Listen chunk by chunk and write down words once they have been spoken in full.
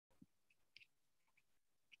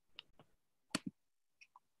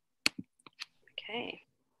Okay.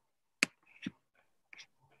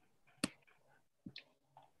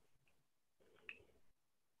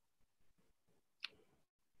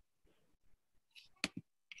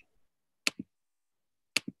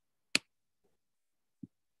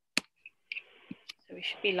 So we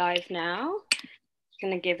should be live now. I'm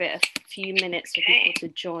going to give it a few minutes for people to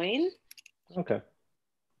join. Okay.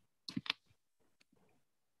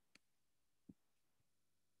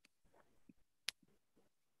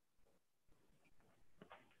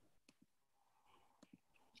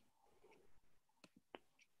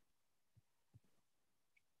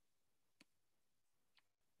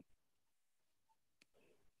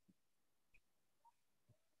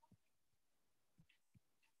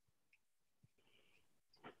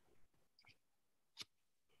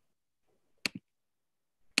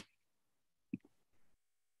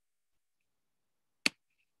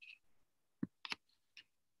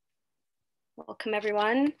 Welcome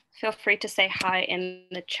everyone. Feel free to say hi in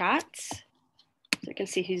the chat so we can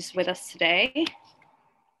see who's with us today.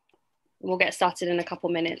 We'll get started in a couple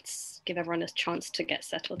minutes, give everyone a chance to get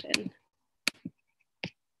settled in.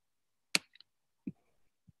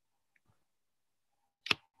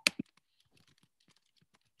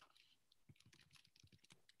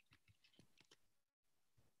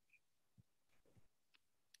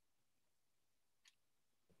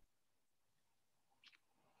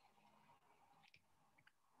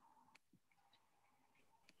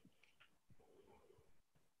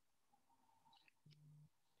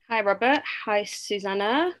 Hi, Robert. Hi,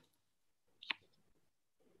 Susanna.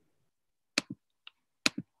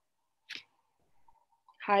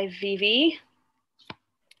 Hi, Vivi.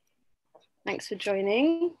 Thanks for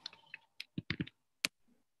joining.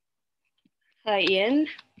 Hi, Ian.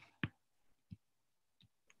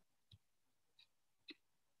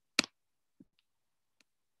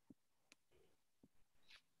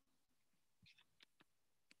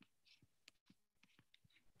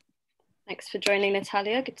 Thanks for joining,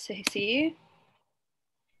 Natalia. Good to see you.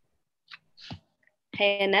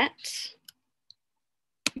 Hey, Annette.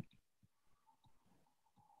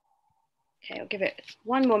 Okay, I'll give it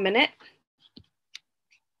one more minute.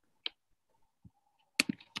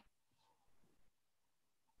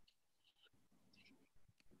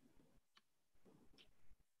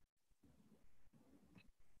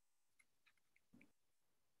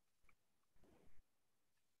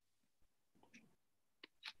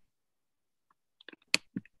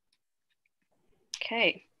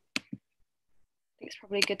 Okay. I think it's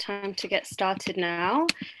probably a good time to get started now.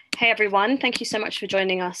 Hey everyone, thank you so much for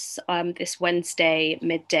joining us this Wednesday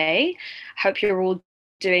midday. Hope you're all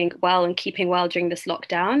doing well and keeping well during this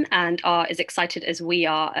lockdown and are as excited as we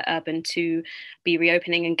are at Urban to be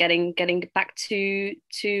reopening and getting back to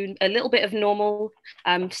a little bit of normal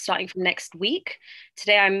starting from next week.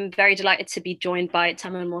 Today I'm very delighted to be joined by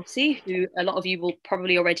Tamer Morsy, who a lot of you will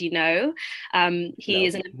probably already know. He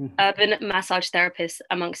is an urban massage therapist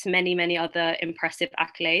amongst many other impressive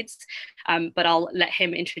accolades, but I'll let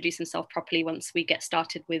him introduce himself properly once we get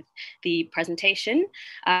started with the presentation.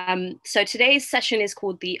 So today's session is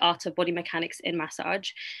called The Art of Body Mechanics in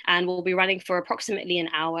Massage, and we'll be running for approximately an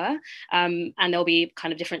hour, and there'll be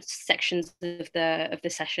kind of different sections of the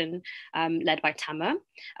session led by Tamer.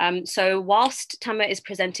 So whilst Tamer is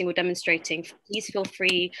presenting or demonstrating, please feel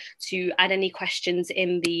free to add any questions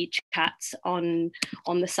in the chat on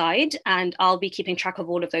the side, and I'll be keeping track of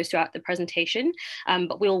all of those throughout the presentation,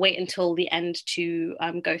 but we'll wait until the end to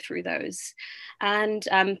go through those. And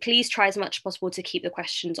please try as much as possible to keep the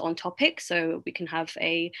questions on topic so we can have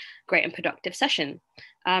a great and productive session.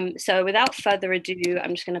 So without further ado,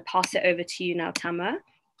 I'm just going to pass it over to you now, Tamer,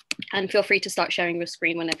 and feel free to start sharing your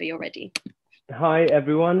screen whenever you're ready. Hi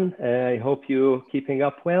everyone, I hope you're keeping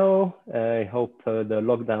up well. I hope the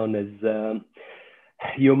lockdown is,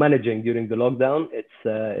 you're managing during the lockdown.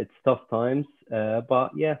 It's tough times,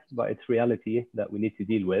 but it's reality that we need to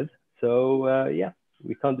deal with. So yeah,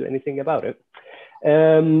 we can't do anything about it.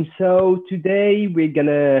 So today we're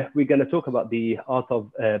gonna talk about the art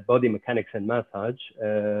of body mechanics and massage.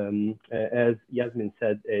 As Yasmin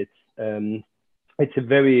said, it's a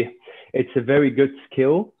very good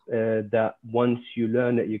skill that once you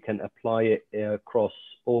learn it, you can apply it across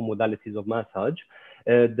all modalities of massage.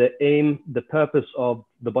 The purpose of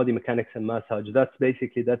the body mechanics and massage, that's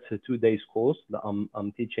a 2-day course that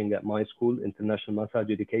I'm teaching at my school, International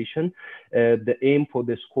Massage Education. The aim for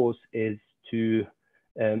this course is to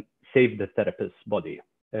save the therapist's body,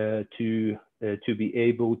 to be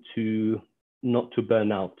able to not to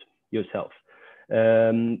burn out yourself.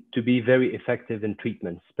 To be very effective in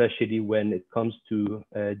treatment, especially when it comes to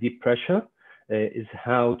deep pressure. is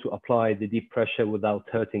how to apply the deep pressure without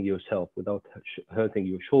hurting yourself, without hurting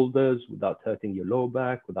your shoulders, without hurting your lower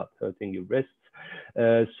back, without hurting your wrists.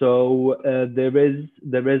 So there is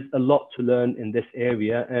a lot to learn in this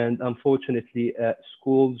area, and unfortunately at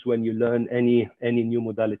schools, when you learn any new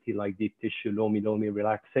modality like deep tissue, lomi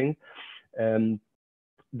relaxing,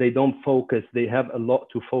 they don't focus. They have a lot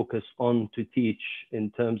to focus on to teach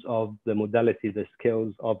in terms of the modality, the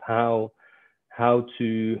skills of how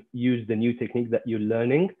to use the new technique that you're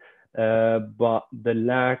learning. But the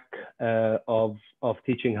lack of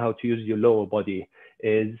teaching how to use your lower body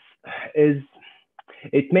is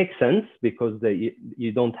it makes sense because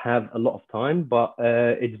you don't have a lot of time, but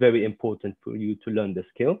it's very important for you to learn the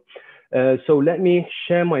skill. So let me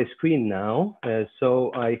share my screen now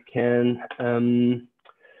so I can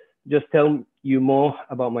just tell you more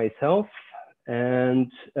about myself,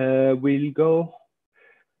 and we'll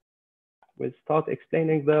start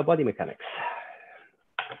explaining the body mechanics.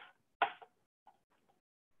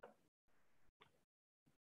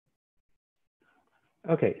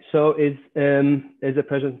 Okay, so is the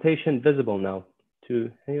presentation visible now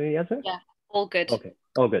to anyone else? Yeah, all good. Okay,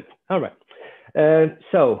 all good. All right.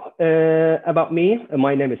 So about me,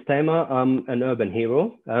 my name is Tamer. I'm an urban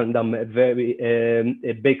hero, and I'm a very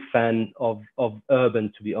a big fan of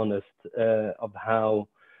urban, to be honest, of how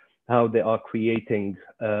they are creating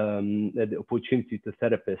the opportunity to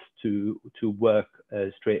therapists to work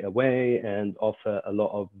straight away and offer a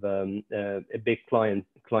lot of a big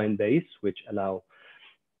client base, which allow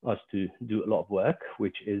us to do a lot of work,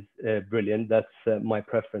 which is brilliant. That's my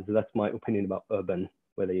preference. That's my opinion about urban,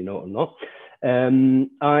 whether you know or not.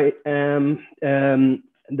 I am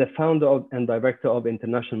the founder and director of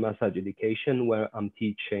International Massage Education, where I'm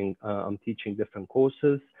teaching different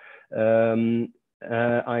courses.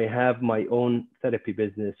 I have my own therapy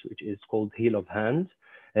business, which is called Heal of Hand,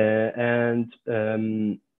 and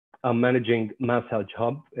I'm managing Massage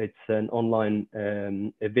Hub. It's an online,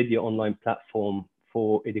 a video online platform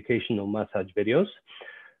for educational massage videos.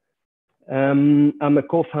 I'm a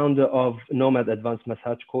co-founder of Nomad Advanced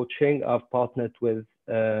Massage Coaching. I've partnered with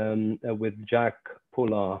Jack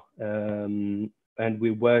Puller, and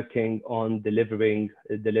we're working on delivering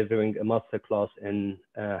a masterclass in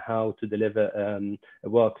how to deliver a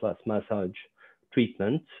world-class massage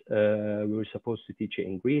treatment. We were supposed to teach it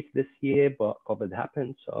in Greece this year, but COVID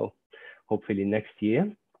happened, so hopefully next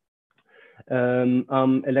year.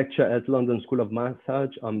 I'm a lecturer at London School of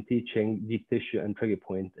Massage. I'm teaching deep tissue and trigger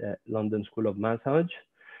point at London School of Massage.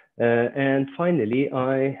 And finally,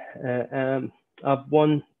 I've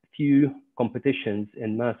won a few competitions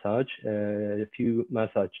in massage, a few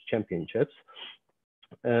massage championships.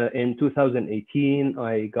 In 2018,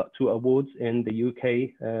 I got 2 awards in the UK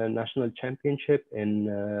National Championship in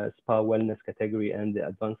Spa Wellness category and the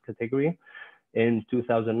Advanced category. In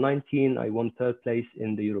 2019, I won 3rd place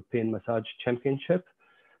in the European Massage Championship.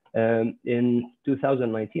 In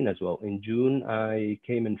 2019 as well, in June, I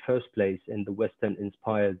came in 1st place in the Western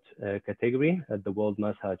Inspired category at the World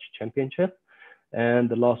Massage Championship. And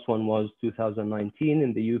the last one was 2019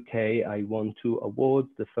 in the UK. I won 2 awards.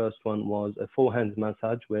 The first one was a 4-hands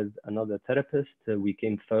massage with another therapist. We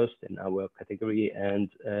came 1st in our category, and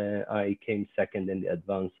I came 2nd in the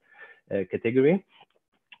advanced category.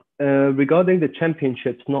 Regarding the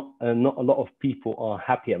championships, not a lot of people are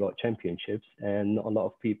happy about championships, and not a lot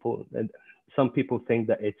of people. Some people think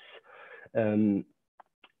that it's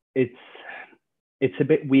a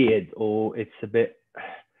bit weird, or it's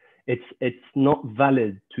not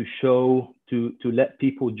valid to show to let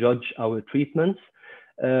people judge our treatments.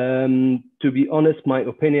 To be honest, my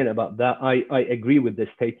opinion about that, I agree with this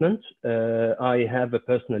statement. I have a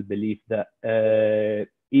personal belief that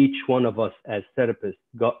each one of us as therapists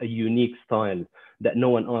got a unique style that no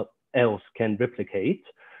one else can replicate.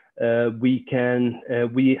 The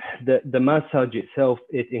massage itself,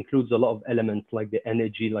 it includes a lot of elements like the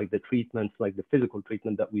energy, like the treatments, like the physical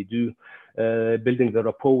treatment that we do, building the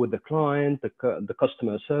rapport with the client, the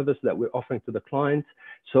customer service that we're offering to the client.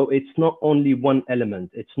 So it's not only one element.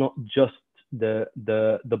 It's not just the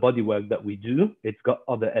body work that we do. It's got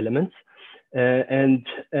other elements. And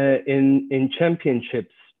in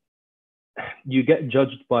championships, you get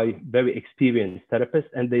judged by very experienced therapists,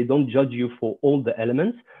 and they don't judge you for all the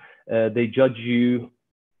elements. They judge you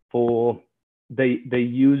for, they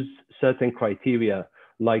use certain criteria,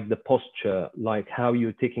 like the posture, like how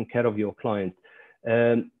you're taking care of your client.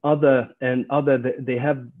 They have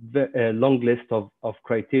a long list of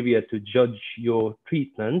criteria to judge your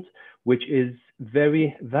treatment, which is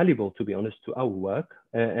very valuable, to be honest, to our work.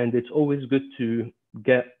 And it's always good to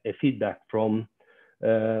get a feedback from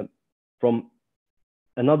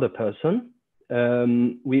another person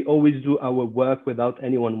we always do our work without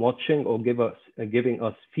anyone watching or giving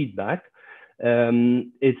us feedback.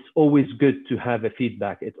 It's always good to have a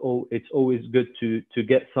feedback. It's always good to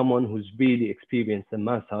get someone who's really experienced in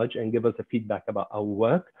massage and give us a feedback about our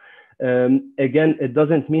work. Again, it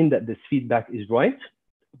doesn't mean that this feedback is right,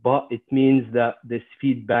 but it means that this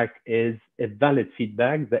feedback is a valid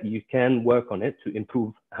feedback that you can work on it to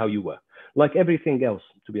improve how you work. Like everything else,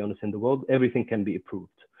 to be honest, in the world, everything can be improved.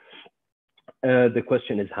 The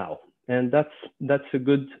question is how. And that's a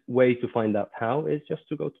good way to find out how, is just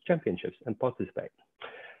to go to championships and participate.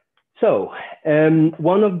 So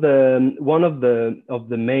one of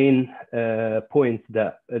the main points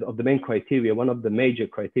of the main criteria, one of the major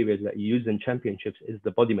criteria that you use in championships is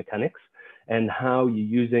the body mechanics and how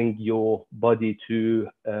you're using your body to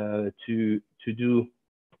do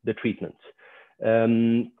the treatment.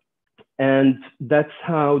 And that's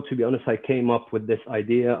how, to be honest, I came up with this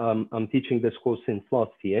idea. I'm teaching this course since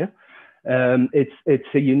last year. It's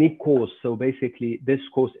a unique course. So basically this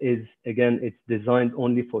course is, again, it's designed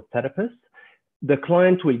only for therapists. The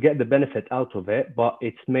client will get the benefit out of it, but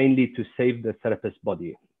it's mainly to save the therapist's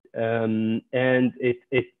body. And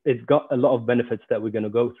it's got a lot of benefits that we're going to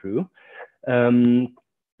go through.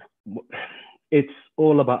 It's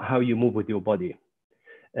all about how you move with your body.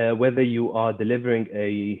 Whether you are delivering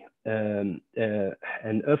an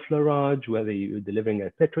effleurage, whether you're delivering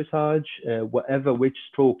a petrissage, whatever, which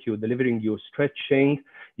stroke you're delivering, you're stretching,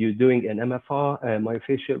 you're doing an MFR,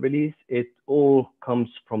 myofascial release, it all comes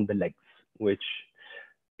from the legs, which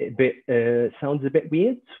sounds a bit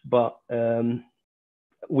weird, but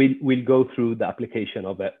we'll go through the application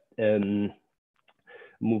of it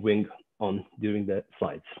moving on during the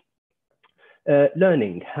slides.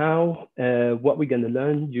 Learning how, what we're going to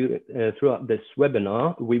learn throughout this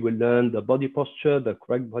webinar, we will learn the body posture, the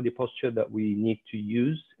correct body posture that we need to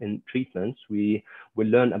use in treatments. We will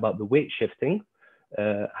learn about the weight shifting,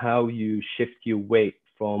 how you shift your weight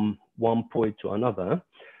from one point to another,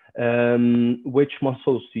 which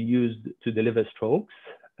muscles to use to deliver strokes.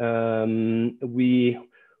 We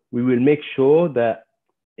will make sure that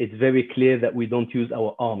it's very clear that we don't use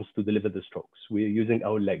our arms to deliver the strokes. We're using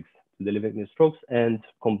our legs delivering the strokes and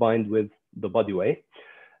combined with the body weight.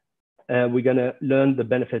 We're going to learn the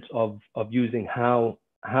benefits of using how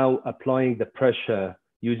applying the pressure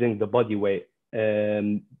using the body weight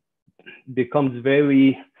becomes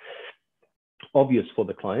very obvious for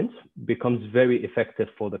the client, becomes very effective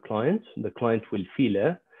for the client. The client will feel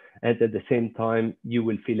it. And at the same time, you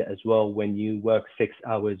will feel it as well when you work 6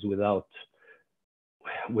 hours without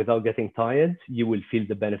getting tired. You will feel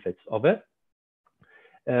the benefits of it.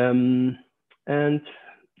 And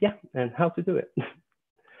how to do it.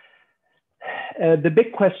 The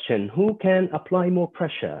big question: who can apply more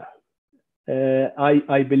pressure?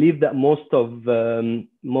 I believe that most of the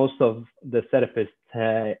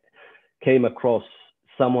therapists came across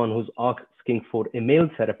someone who's asking for a male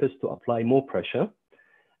therapist to apply more pressure.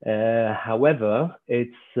 However,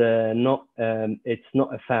 it's not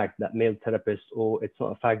a fact that male therapists, or it's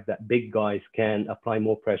not a fact that big guys can apply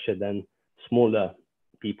more pressure than smaller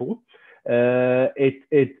people.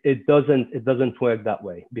 It doesn't work that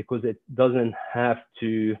way, because it doesn't have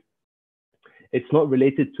to. It's not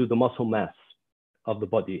related to the muscle mass of the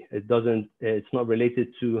body. It's not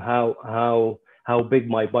related to how big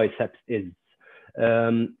my biceps is.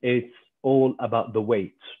 It's all about the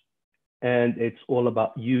weight, and it's all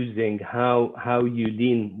about using how you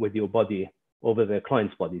lean with your body over the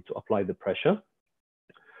client's body to apply the pressure.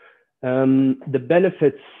 The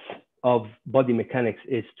benefits of body mechanics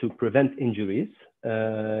is to prevent injuries,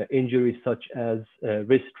 injuries such as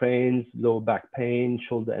wrist strains, lower back pain,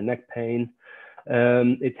 shoulder and neck pain.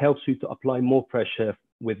 It helps you to apply more pressure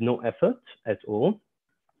with no effort at all,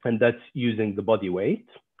 and that's using the body weight.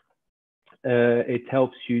 It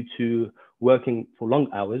helps you to working for long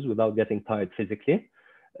hours without getting tired physically,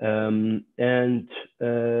 and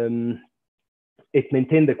it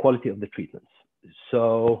maintains the quality of the treatments.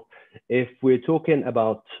 So if we're talking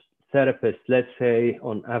about therapists, let's say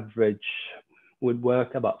on average would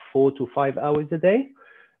work about 4 to 5 hours a day,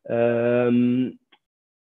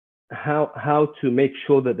 how to make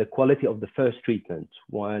sure that the quality of the first treatment,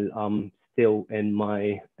 while I'm still in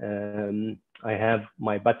my, I have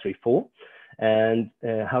my battery full, and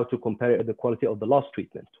how to compare it to the quality of the last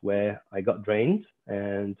treatment where I got drained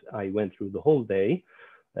and I went through the whole day.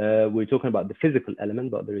 We're talking about the physical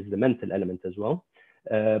element, but there is the mental element as well.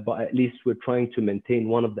 But at least we're trying to maintain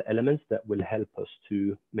one of the elements that will help us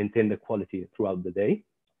to maintain the quality throughout the day.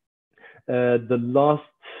 The last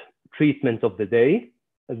treatment of the day,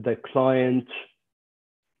 the client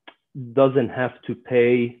doesn't have to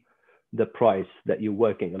pay the price that you're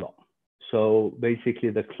working a lot. So basically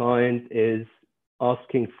the client is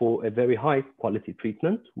asking for a very high quality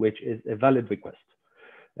treatment, which is a valid request.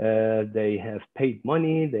 They have paid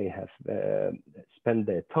money, they have spent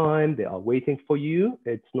their time, they are waiting for you.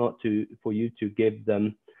 It's not for you to give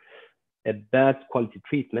them a bad quality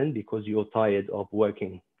treatment because you're tired of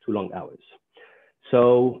working too long hours.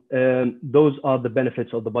 So those are the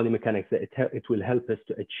benefits of the body mechanics, that it will help us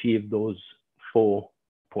to achieve those 4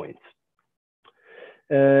 points.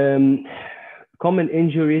 Common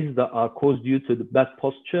injuries that are caused due to the bad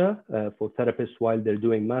posture for therapists while they're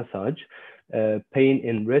doing massage: pain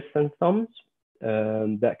in wrists and thumbs,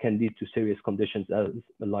 that can lead to serious conditions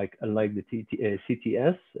like the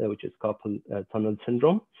CTS, which is carpal tunnel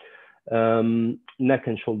syndrome, neck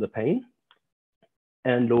and shoulder pain,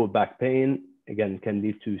 and lower back pain, again, can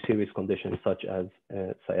lead to serious conditions such as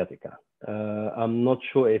sciatica. I'm not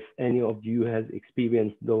sure if any of you has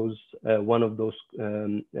experienced one of those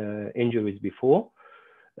injuries before,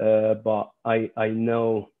 but I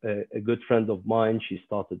know a good friend of mine. She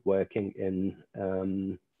started working in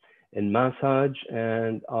massage,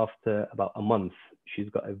 and after about a month, she's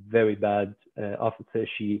got a very bad. After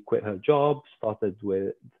she quit her job, started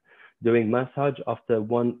with doing massage. After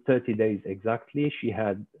 30 days exactly, she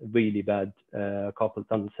had really bad carpal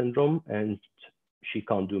tunnel syndrome, and she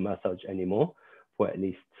can't do massage anymore for at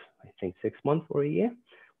least, I think, 6 months or a year,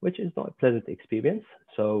 which is not a pleasant experience.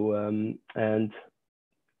 So, and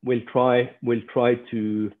we'll try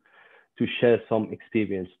to share some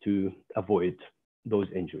experience to avoid those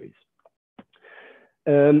injuries.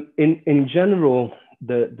 In general,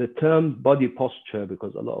 the term body posture,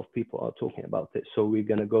 because a lot of people are talking about it, so we're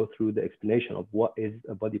going to go through the explanation of what is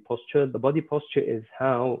a body posture. The body posture is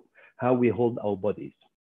how we hold our bodies.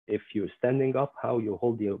 If you're standing up, how you're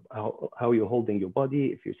holding your body.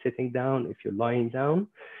 If you're sitting down, if you're lying down,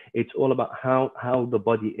 it's all about how the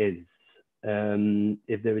body is.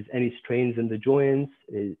 If there is any strains in the joints,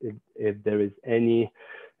 if there is any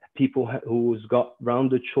people who's got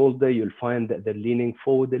rounded shoulder, you'll find that they're leaning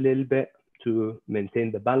forward a little bit to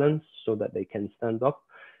maintain the balance so that they can stand up.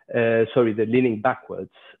 Sorry, they're leaning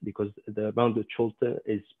backwards because the rounded shoulder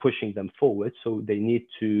is pushing them forward. So they need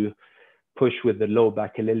to push with the low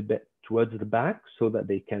back a little bit towards the back so that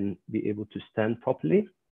they can be able to stand properly.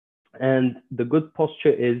 And the good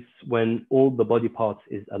posture is when all the body parts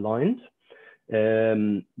is aligned.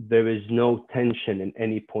 There is no tension in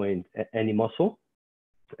any point, any muscle.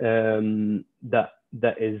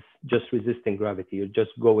 That is just resisting gravity. You're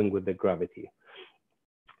just going with the gravity.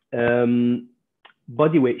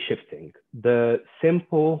 Body weight shifting. The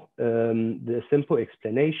simple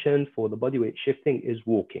explanation for the body weight shifting is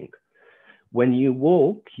walking. When you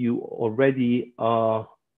walk, you already are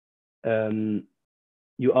applying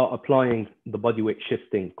the body weight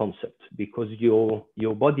shifting concept, because your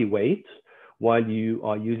body weight, while you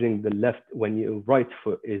are using the left, when your right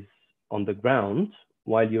foot is on the ground,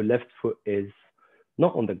 while your left foot is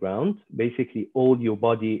not on the ground, basically all your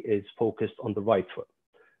body is focused on the right foot.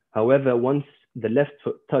 However, once the left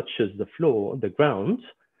foot touches the floor, the ground,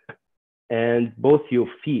 and both your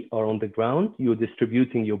feet are on the ground, you're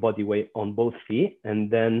distributing your body weight on both feet, and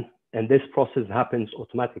this process happens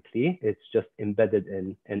automatically. It's just embedded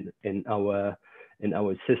in our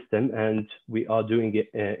system, and we are doing it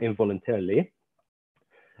involuntarily.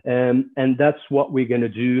 And that's what we're going to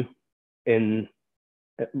do.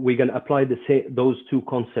 We're going to apply those two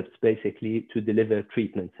concepts basically to deliver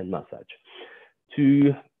treatments and massage.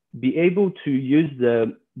 To be able to use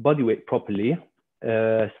the body weight properly,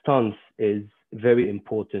 stance is very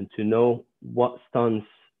important. To know what stance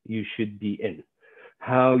you should be in,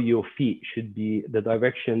 how your feet should be, the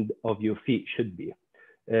direction of your feet should be,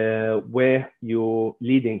 where your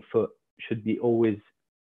leading foot should be always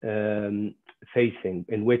facing,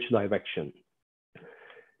 in which direction.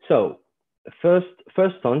 So first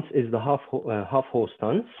stance is the half horse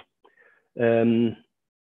stance.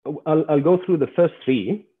 I'll go through the first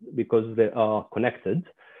three because they are connected.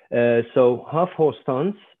 So half horse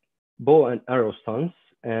stance, bow and arrow stance,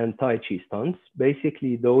 and Tai Chi stance.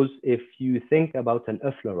 Basically, those, if you think about an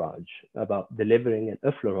effleurage, about delivering an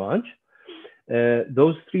effleurage,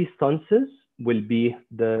 those three stances will be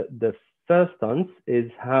the first stance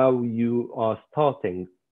is how you are starting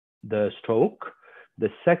the stroke. The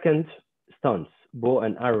second stance, bow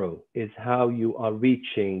and arrow, is how you are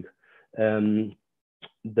reaching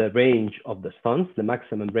the range of the stance, the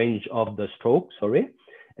maximum range of the stroke, sorry.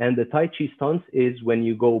 And the Tai Chi stance is when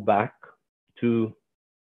you go back to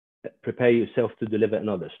prepare yourself to deliver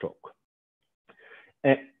another stroke.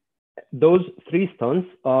 Those three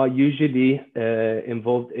stances are usually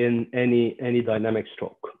involved in any dynamic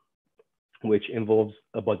stroke. which involves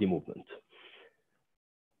a body movement.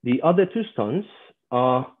 The other two stunts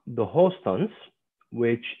are the horse stunts,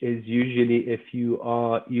 which is usually if you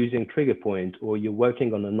are using trigger point or you're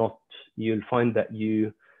working on a knot, you'll find that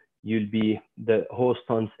the horse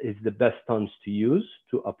stance is the best stance to use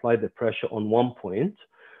to apply the pressure on one point.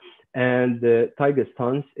 And the tiger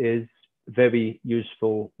stance is very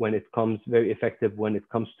useful when it comes, very effective when it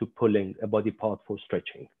comes to pulling a body part for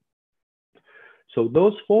stretching. So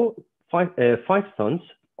those five stunts,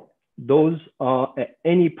 those are at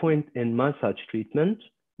any point in massage treatment,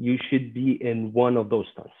 you should be in one of those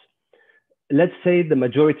stunts. Let's say the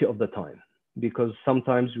majority of the time, because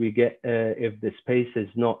sometimes we get, if the space is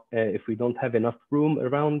not, if we don't have enough room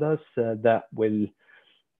around us, that will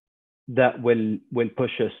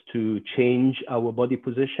push us to change our body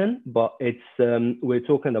position. But it's, we're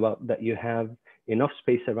talking about that you have enough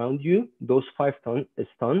space around you. Those five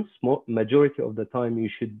stunts, majority of the time, you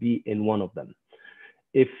should be in one of them.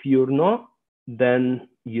 If you're not, then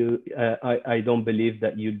I don't believe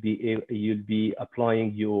that you'll be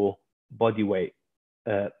applying your body weight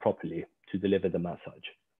properly to deliver the massage.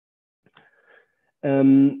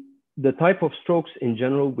 The type of strokes in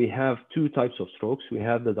general, we have two types of strokes. We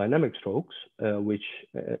have the dynamic strokes, which,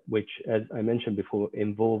 as I mentioned before,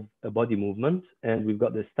 involve a body movement, and we've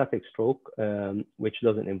got the static stroke, which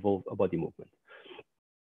doesn't involve a body movement.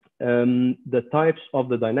 The types of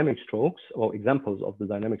the dynamic strokes, or examples of the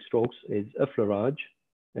dynamic strokes, is effleurage,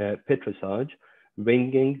 petrissage,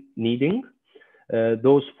 ringing, kneading.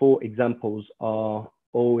 Those four examples are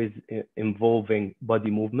always involving body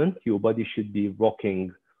movement. Your body should be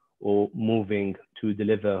rocking or moving to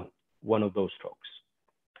deliver one of those strokes.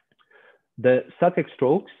 The static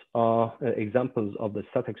strokes are examples of the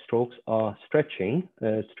static strokes are stretching.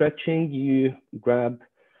 Stretching, you grab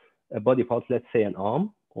a body part, let's say an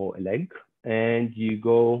arm or a leg, and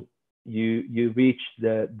you reach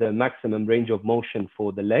the maximum range of motion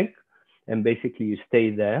for the leg, and basically you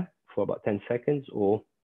stay there for about 10 seconds or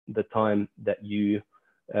the time that you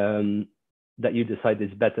decide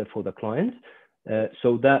is better for the client.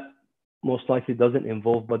 So that most likely doesn't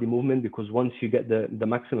involve body movement, because once you get the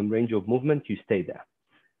maximum range of movement, you stay there.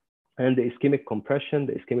 And the ischemic compression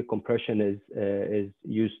is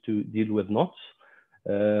used to deal with knots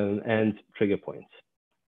and trigger points.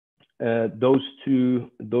 Those two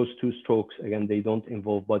strokes, again, they don't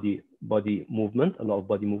involve body movement, a lot of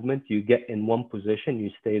body movement. You get in one position, you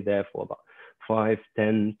stay there for about 5,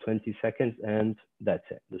 10, 20 seconds, and that's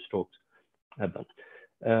it. The strokes are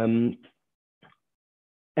done.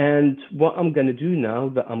 And what I'm gonna do now,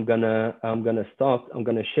 that I'm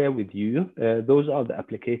gonna share with you. Those are the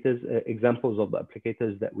applicators, examples of the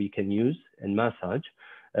applicators that we can use in massage.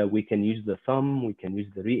 We can use the thumb, we can use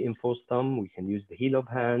the reinforced thumb, we can use the heel of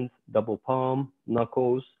hand, double palm,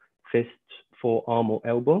 knuckles, fist, forearm or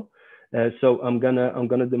elbow. So I'm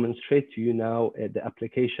gonna demonstrate to you now the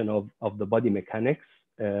application of the body mechanics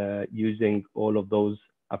using all of those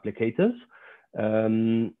applicators.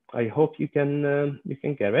 I hope you can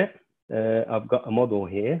get it. I've got a model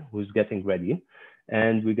here who's getting ready,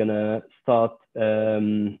 and we're gonna start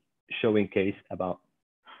showing case about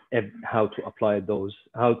how to apply those,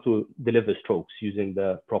 how to deliver strokes using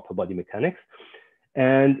the proper body mechanics.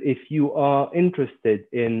 And if you are interested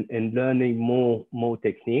in learning more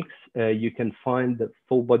techniques, you can find the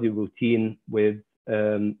full body routine with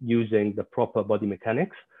using the proper body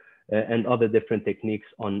mechanics and other different techniques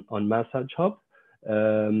on Massage Hub.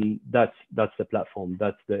 That's the platform,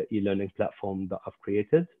 that's the e-learning platform that I've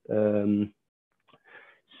created.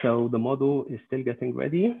 So the model is still getting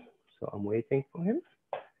ready, so I'm waiting for him.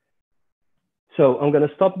 So I'm going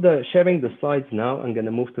to stop sharing the slides now. I'm going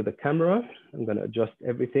to move to the camera. I'm going to adjust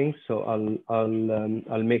everything. So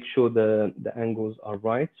I'll make sure the angles are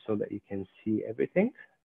right so that you can see everything.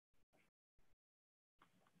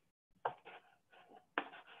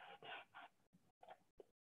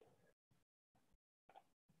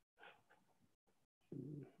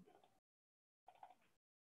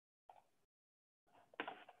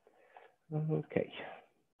 Okay.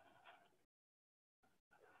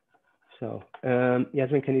 So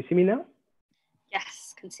Yasmin, can you see me now?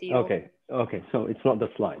 Yes, can see you. Okay. Okay. So it's not the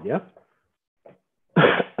slide, yeah?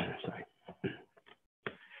 Sorry.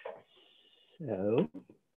 So.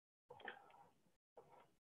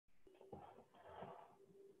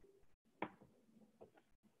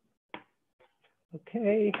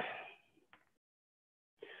 Okay.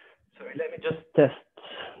 Sorry, let me just test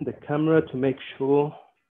the camera to make sure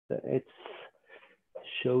that it's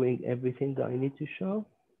showing everything that I need to show.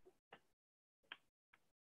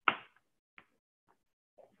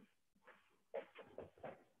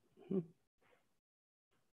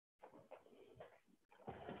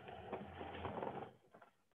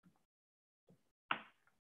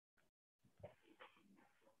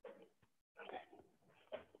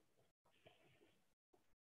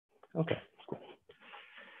 Okay, cool.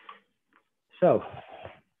 So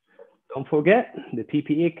don't forget the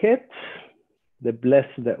PPE kit, the bless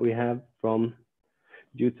that we have from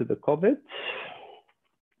due to the COVID.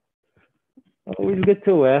 Always good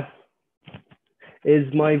to wear.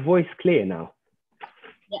 Is my voice clear now?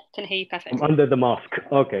 Yeah, can hear you perfectly. I'm under the mask.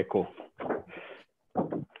 Okay, cool.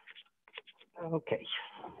 Okay.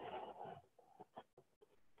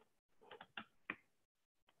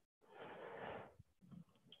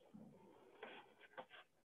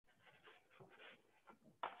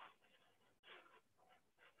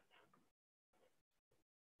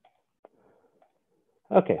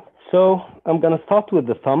 Okay, so I'm going to start with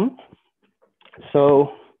the thumb.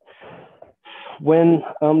 So when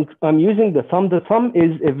I'm using the thumb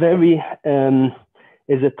is a very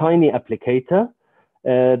is a tiny applicator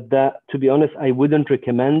that, to be honest, I wouldn't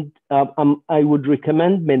recommend. I would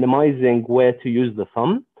recommend minimizing where to use the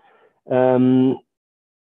thumb.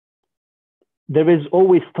 There is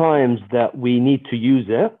always times that we need to use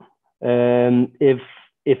it. If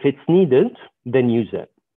it's needed, then use it.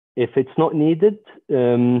 If it's not needed,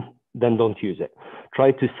 then don't use it.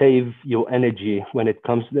 Try to save your energy when it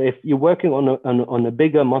comes to, if you're working on a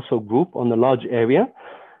bigger muscle group, on a large area,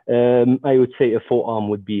 I would say a forearm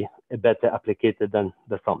would be a better applicator than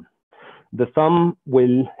the thumb. The thumb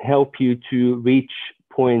will help you to reach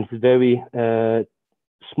points, very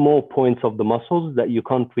small points of the muscles that you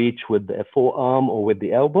can't reach with the forearm or with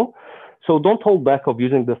the elbow. So don't hold back of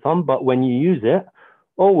using the thumb, but when you use it,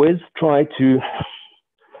 always try to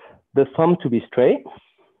the thumb to be straight,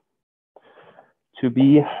 to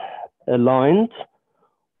be aligned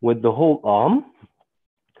with the whole arm.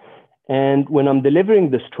 And when I'm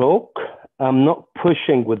delivering the stroke, I'm not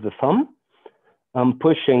pushing with the thumb. I'm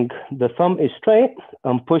pushing, the thumb is straight,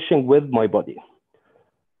 I'm pushing with my body.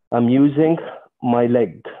 I'm using my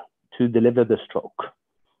leg to deliver the stroke.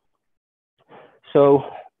 So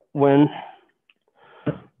when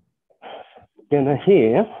you're gonna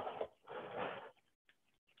hear,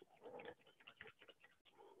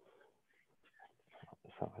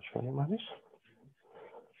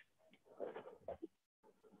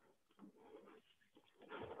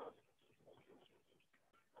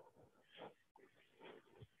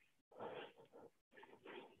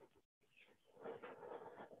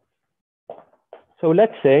 so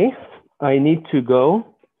let's say I need to go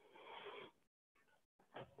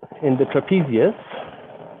in the trapezius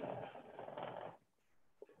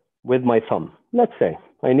with my thumb. Let's say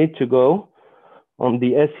I need to go on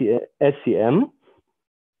the SEM.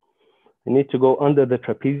 I need to go under the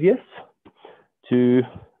trapezius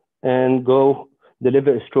and go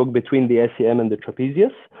deliver a stroke between the SEM and the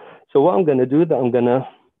trapezius. So what I'm going to do, that I'm going to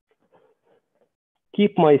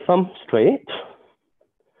keep my thumb straight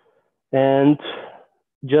and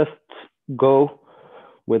just go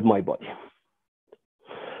with my body.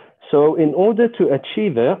 So in order to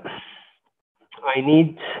achieve it, I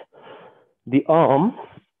need the arm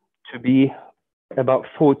to be about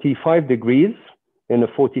 45 degrees, in a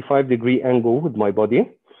 45-degree angle with my body.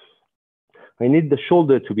 I need the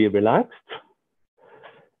shoulder to be relaxed,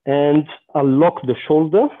 and I'll lock the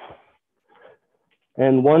shoulder.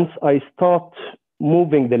 And once I start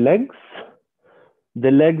moving the legs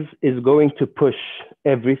is going to push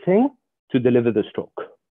everything to deliver the stroke.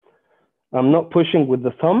 I'm not pushing with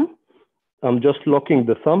the thumb. I'm just locking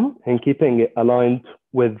the thumb and keeping it aligned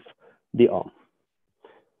with the arm.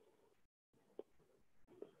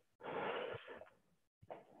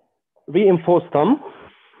 Reinforced thumb.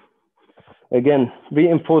 Again,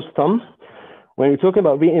 reinforced thumb. When you're talking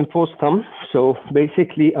about reinforced thumb, so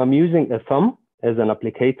basically I'm using a thumb as an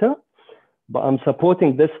applicator, but I'm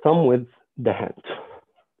supporting this thumb with the hand.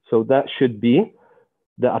 So that should be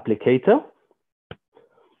the applicator.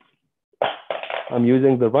 I'm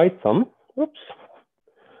using the right thumb,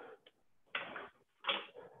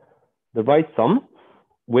 the right thumb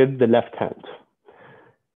with the left hand.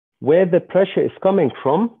 Where the pressure is coming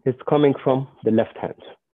from, it's coming from the left hand.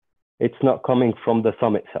 It's not coming from the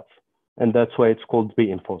thumb itself. And that's why it's called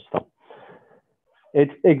reinforced thumb.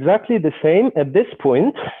 It's exactly the same. At this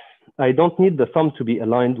point, I don't need the thumb to be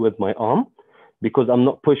aligned with my arm because I'm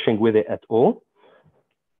not pushing with it at all.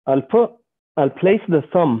 I'll place the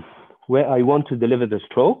thumb where I want to deliver the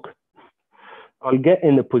stroke. I'll get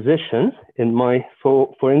in a position in my,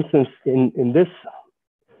 for instance, in this,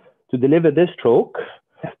 to deliver this stroke,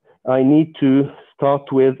 I need to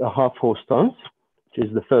start with a half horse stance, which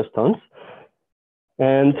is the first stance.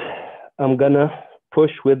 And I'm gonna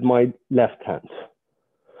push with my left hand.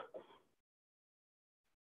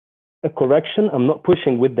 A correction, I'm not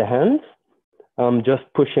pushing with the hand, I'm just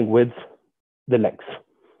pushing with the legs.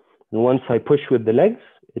 And once I push with the legs,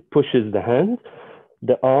 it pushes the hand.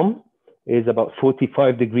 The arm is about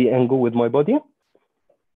 45-degree angle with my body.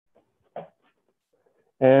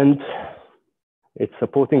 And it's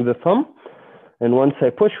supporting the thumb. And once I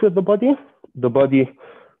push with the body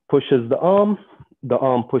pushes the arm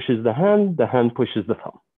pushes the hand pushes the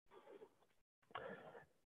thumb.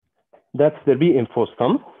 That's the reinforced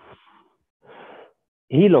thumb.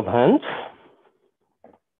 Heel of hand.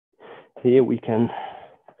 Here we can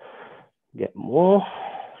get more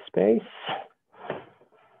space.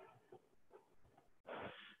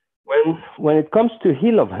 When it comes to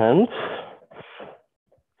heel of hand,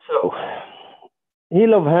 so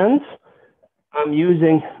heel of hand, I'm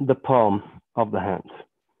using the palm of the hand.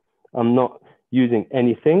 I'm not using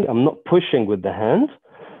anything. I'm not pushing with the hand.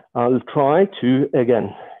 I'll try to,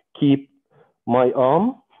 again, keep my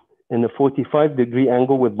arm in a 45-degree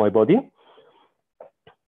angle with my body.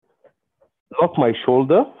 Lock my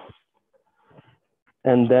shoulder.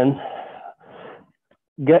 And then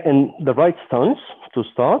get in the right stance to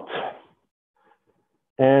start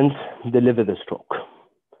and deliver the stroke.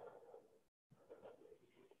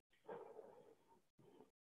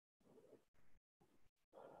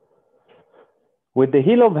 With the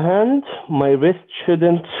heel of hand, my wrist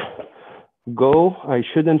shouldn't go. I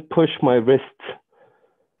shouldn't push my wrist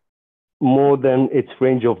more than its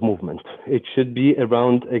range of movement. It should be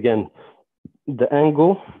around, again, the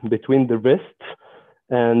angle between the wrist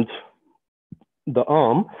and the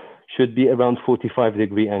arm should be around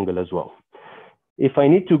 45-degree angle as well. If I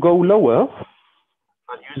need to go lower,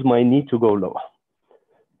 I'll use my knee to go lower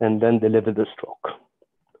and then deliver the stroke.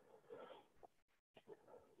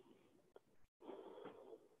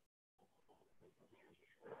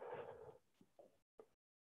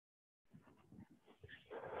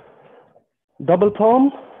 Double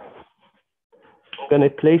palm. I'm going to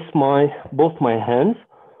place both my hands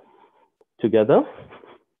together.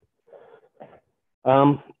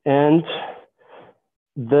 And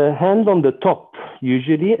the hand on the top,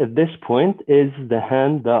 usually at this point, is the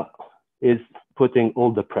hand that is putting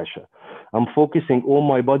all the pressure. I'm focusing all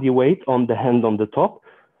my body weight on the hand on the top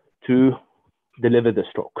to deliver the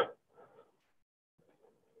stroke.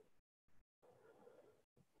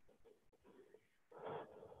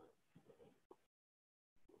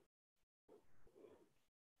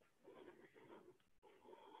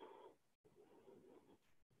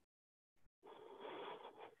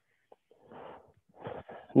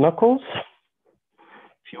 Knuckles.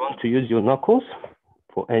 If you want to use your knuckles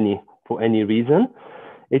for any reason,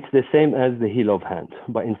 it's the same as the heel of hand,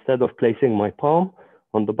 but instead of placing my palm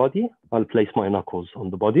on the body, I'll place my knuckles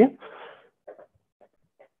on the body.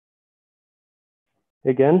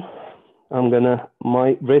 Again,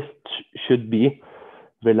 my wrist should be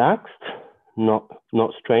relaxed, not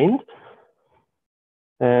strained,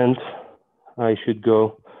 and I should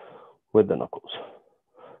go with the knuckles.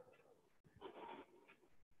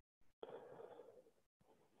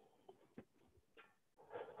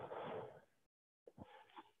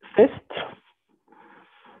 Fist.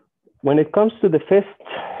 When it comes to the fist,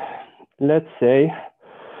 let's say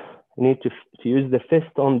I need to use the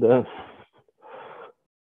fist on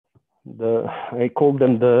I call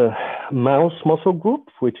them the mouse muscle group,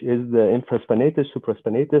 which is the infraspinatus,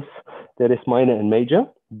 supraspinatus, teres minor and major.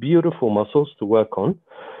 Beautiful muscles to work on.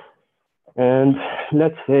 And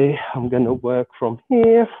let's say I'm going to work from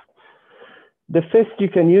here. The fist, you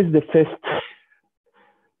can use the fist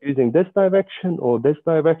using this direction or this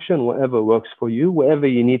direction, whatever works for you, wherever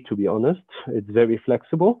you need, to be honest. It's very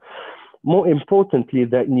flexible. More importantly,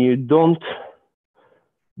 that you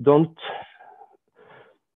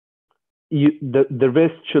the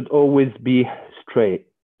wrist should always be straight,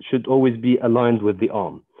 should always be aligned with the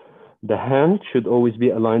arm. The hand should always be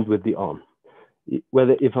aligned with the arm.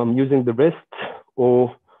 Whether if I'm using the wrist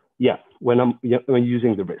or, when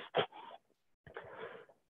using the wrist.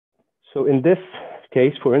 So in this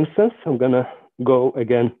case, for instance, I'm gonna go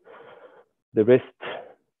again, the wrist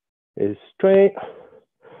is straight,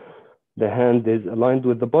 the hand is aligned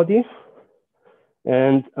with the body,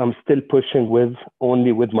 and I'm still pushing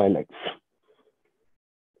only with my legs.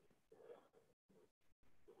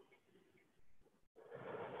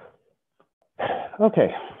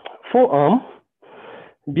 Okay, forearm,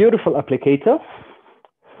 beautiful applicator.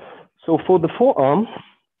 So for the forearm,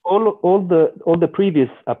 all the previous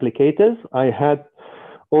applicators, I had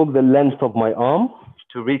all the length of my arm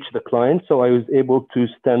to reach the client, so I was able to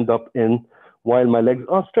stand up while my legs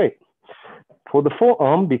are straight. For the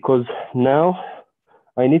forearm, because now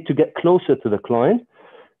I need to get closer to the client,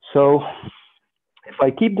 so if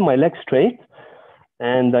I keep my legs straight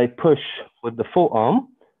and I push with the forearm,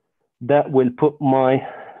 that will put my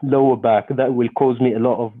lower back, that will cause me a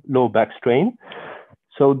lot of lower back strain.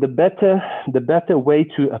 So the better way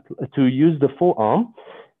to use the forearm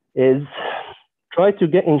is try to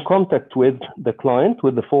get in contact with the client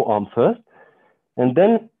with the forearm first, and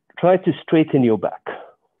then try to straighten your back.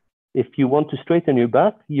 If you want to straighten your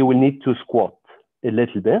back, you will need to squat a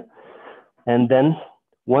little bit. And then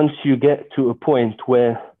once you get to a point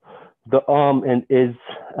where the arm is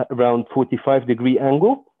around 45-degree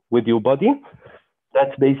angle with your body,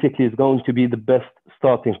 that basically is going to be the best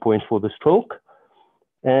starting point for the stroke.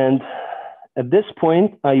 And at this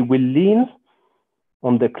point, I will lean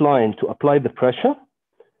on the client to apply the pressure.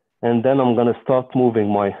 And then I'm going to start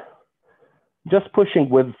moving just pushing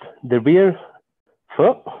with the rear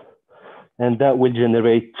foot, and that will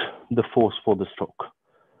generate the force for the stroke.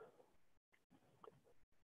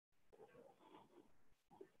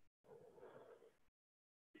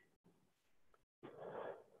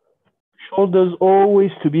 Shoulders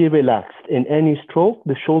always to be relaxed. In any stroke,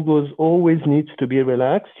 the shoulders always needs to be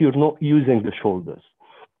relaxed. You're not using the shoulders.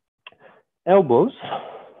 Elbows,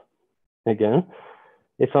 again,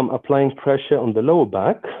 if I'm applying pressure on the lower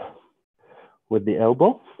back with the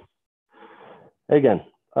elbow, again,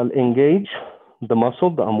 I'll engage the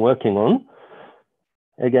muscle that I'm working on.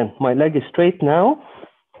 Again, my leg is straight now.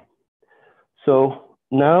 So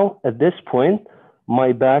now at this point,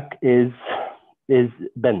 my back is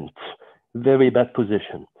bent, very bad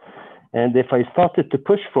position. And if I started to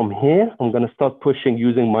push from here, I'm going to start pushing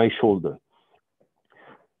using my shoulder.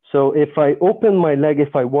 So if I open my leg,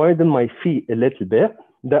 if I widen my feet a little bit,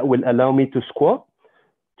 that will allow me to squat,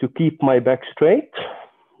 to keep my back straight.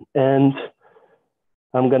 And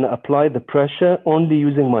I'm going to apply the pressure only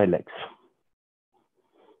using my legs.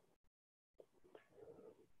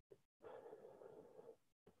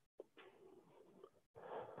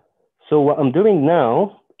 So what I'm doing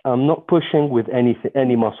now, I'm not pushing with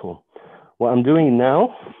any muscle. What I'm doing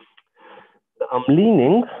now, I'm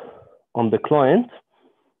leaning on the client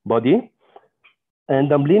body,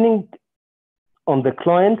 and I'm leaning on the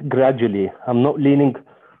client gradually. I'm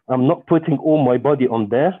not putting all my body on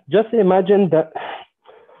there. Just imagine that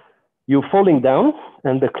you're falling down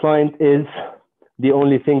and the client is the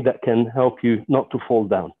only thing that can help you not to fall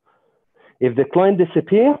down. If the client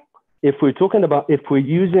disappears, if we're talking about, if we're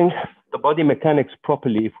using the body mechanics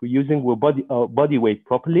properly, if we're using our body weight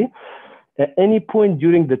properly, at any point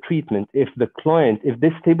during the treatment, if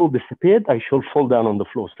this table disappeared, I shall fall down on the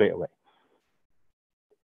floor straight away.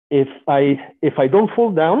 If I don't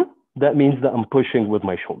fall down, that means that I'm pushing with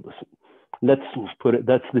my shoulders. Let's put it,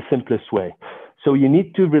 that's the simplest way. So you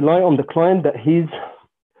need to rely on the client that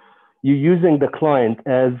you're using the client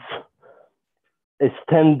as a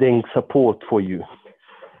standing support for you.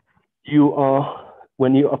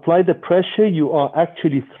 When you apply the pressure, you are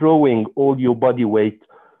actually throwing all your body weight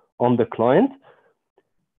on the client.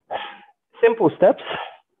 Simple steps.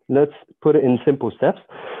 Let's put it in simple steps.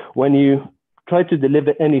 When you try to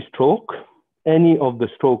deliver any stroke, any of the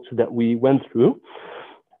strokes that we went through,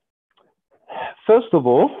 first of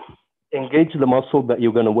all, engage the muscle that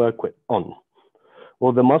you're going to work on,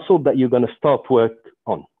 or the muscle that you're going to start work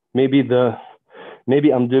on. Maybe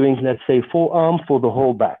I'm doing, let's say, forearm for the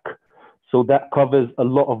whole back. So that covers a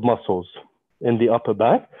lot of muscles in the upper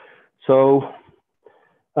back. So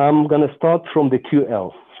I'm going to start from the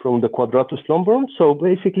QL, from the quadratus lumborum. So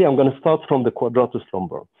basically, I'm going to start from the quadratus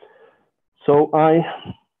lumborum. So I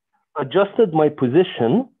adjusted my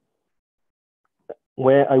position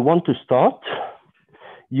where I want to start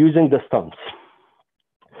using the stance.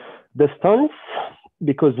 The stance,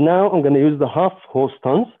 because now I'm going to use the half horse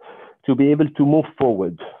stance to be able to move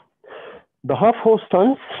forward. The half horse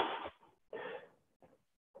stance,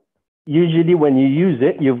 usually when you use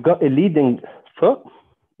it, you've got a leading foot.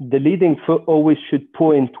 The leading foot always should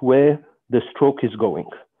point where the stroke is going.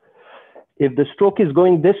 If the stroke is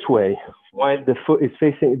going this way, while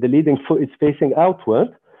the leading foot is facing outward,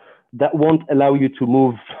 that won't allow you to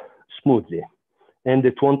move smoothly, and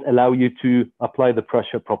it won't allow you to apply the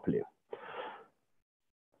pressure properly.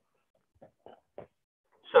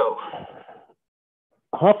 So,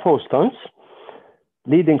 half horse stance,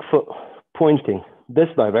 leading foot pointing this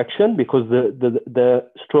direction because the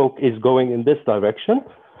stroke is going in this direction.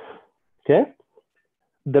 Okay,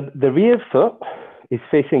 the rear foot is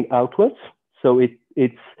facing outwards, so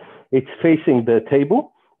it's facing the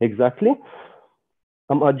table exactly.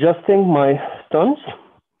 I'm adjusting my stance.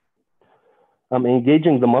 I'm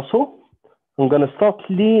engaging the muscle. I'm going to start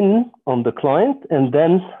lean on the client, and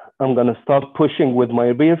then I'm going to start pushing with my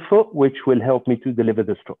rear foot, which will help me to deliver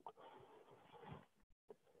the stroke.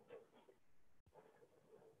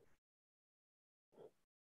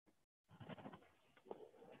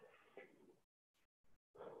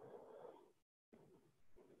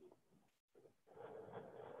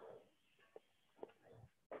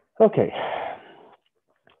 Okay.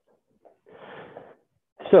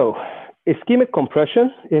 So ischemic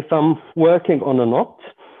compression, if I'm working on a knot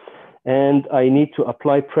and I need to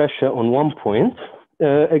apply pressure on one point,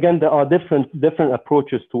 again, there are different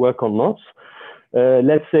approaches to work on knots.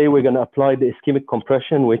 Let's say we're going to apply the ischemic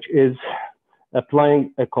compression, which is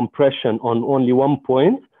applying a compression on only one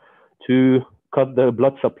point to cut the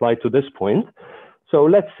blood supply to this point. So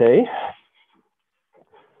let's say,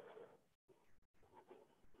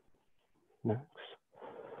 next.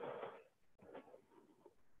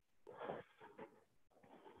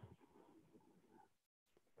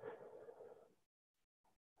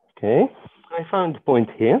 Okay, I found the point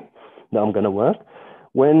here that I'm going to work.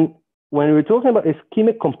 When we're talking about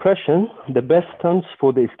ischemic compression, the best stance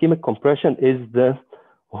for the ischemic compression is the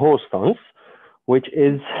horse stance, which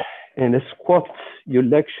is in a squat. Your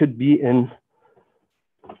leg should be in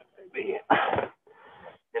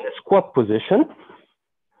a squat position,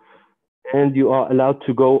 and you are allowed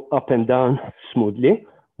to go up and down smoothly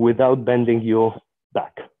without bending your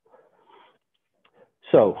back.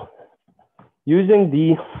 So using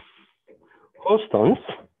the horse stance,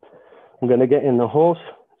 I'm going to get in the horse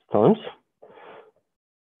stance.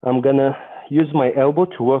 I'm going to use my elbow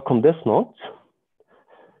to work on this knot.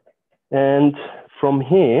 And from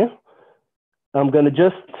here, I'm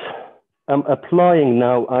applying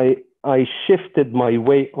now, I shifted my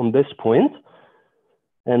weight on this point.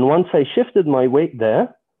 And once I shifted my weight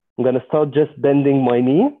there, I'm going to start just bending my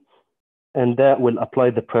knee, and that will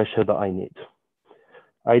apply the pressure that I need.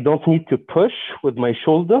 I don't need to push with my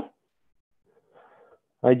shoulder.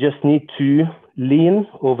 I just need to lean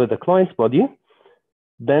over the client's body,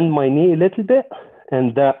 bend my knee a little bit,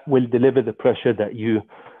 and that will deliver the pressure that you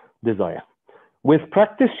desire. With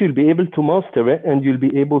practice, you'll be able to master it, and you'll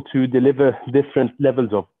be able to deliver different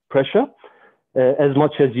levels of pressure, as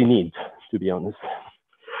much as you need, to be honest.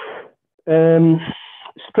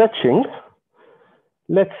 Stretching,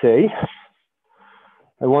 let's say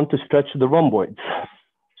I want to stretch the rhomboids.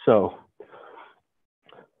 So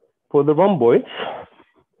for the rhomboids,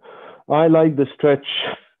 I like the stretch,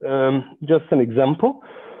 just an example,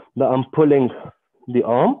 that I'm pulling the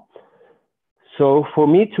arm. So for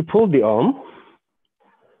me to pull the arm,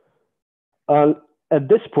 at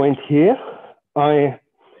this point here, I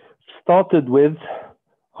started with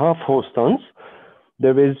half horse stance.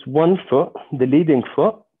 There is one foot, the leading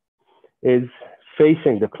foot is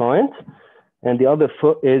facing the client, and the other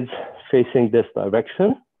foot is facing this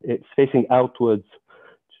direction. It's facing outwards.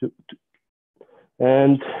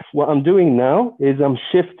 And what I'm doing now is I'm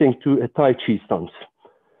shifting to a Tai Chi stance.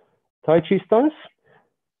 Tai Chi stance,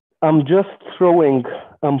 I'm just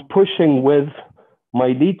I'm pushing with my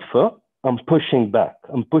lead foot, I'm pushing back.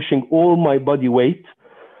 I'm pushing all my body weight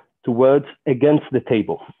towards against the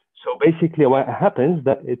table. So basically what happens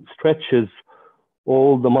that it stretches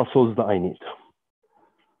all the muscles that I need.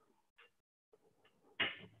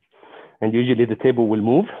 And usually the table will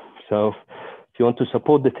move. So if you want to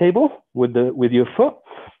support the table with your foot,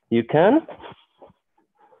 you can.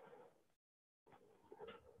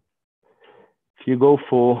 If you go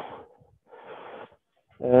for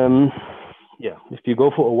if you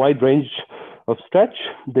go for a wide range of stretch,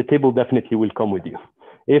 the table definitely will come with you.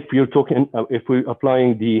 If we're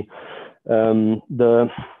applying the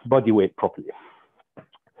body weight properly.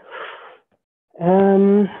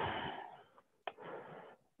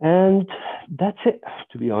 And that's it,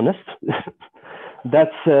 to be honest.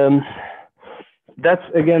 that's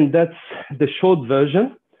the short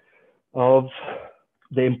version of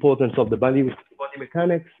the importance of the body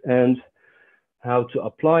mechanics and how to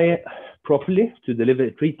apply it properly to deliver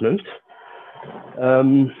a treatment.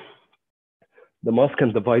 The mask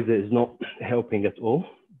and the visor is not helping at all,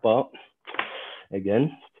 but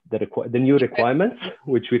again, the new requirements,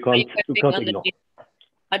 which we can't ignore.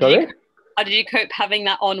 How did you cope having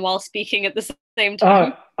that on while speaking at the same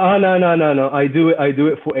time? No. I do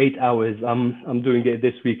it for 8 hours. I'm doing it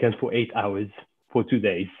this weekend for 8 hours for 2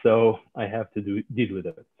 days, so I have to deal with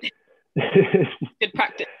it. Good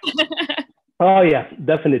practice. Oh yeah,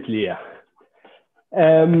 definitely, yeah.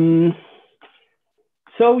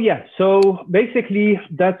 So basically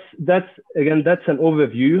that's an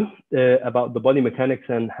overview about the body mechanics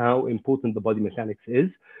and how important the body mechanics is.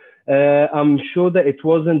 I'm sure that it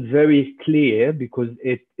wasn't very clear because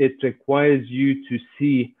it requires you to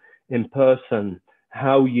see in person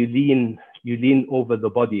how you lean over the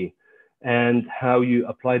body and how you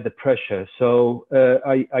apply the pressure. So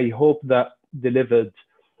I hope that delivered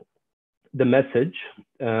the message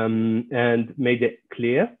and made it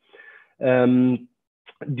clear.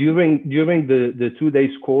 during the 2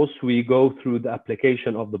 days course, we go through the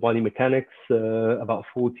application of the body mechanics, about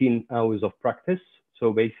 14 hours of practice.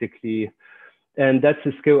 So basically, and that's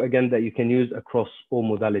a skill again that you can use across all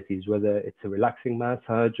modalities, whether it's a relaxing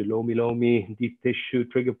massage, a lomi, deep tissue,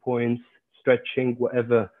 trigger points, stretching,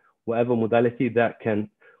 whatever modality that can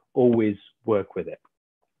always work with it.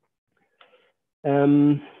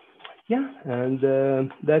 Yeah, and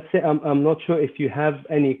that's it. I'm not sure if you have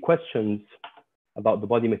any questions about the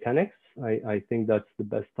body mechanics. I think that's the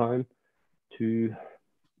best time to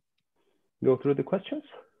go through the questions.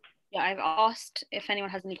 Yeah, I've asked if anyone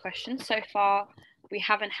has any questions. So far, we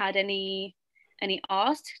haven't had any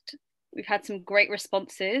asked. We've had some great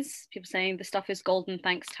responses. People saying the stuff is golden.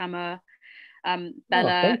 Thanks, Tamer.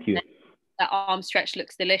 Bella, thank you. that arm stretch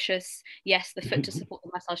looks delicious. Yes, the foot to support the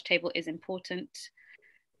massage table is important.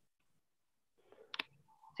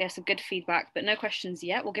 So yeah, some good feedback, but no questions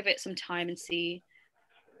yet. We'll give it some time and see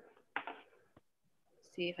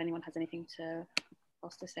if anyone has anything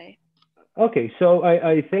else to say. Okay, so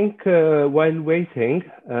I think while waiting,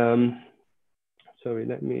 sorry,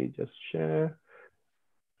 let me just share.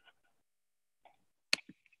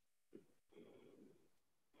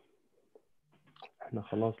 احنا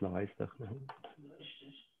خلاص لو عايز تاخده.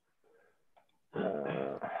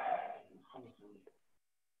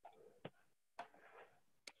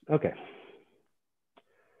 Okay.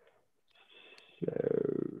 So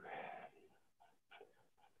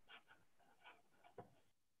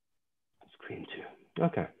screen 2.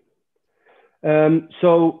 Okay.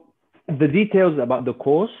 So the details about the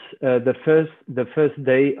course, the first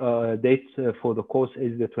date for the course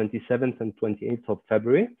is the 27th and 28th of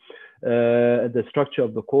February. The structure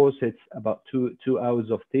of the course, it's about two hours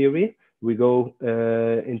of theory. We go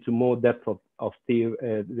into more depth of theory.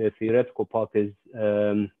 The theoretical part is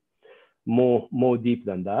more deep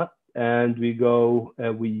than that. And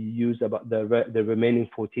we use about the remaining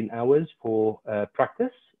 14 hours for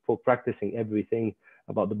practicing everything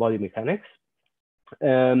about the body mechanics.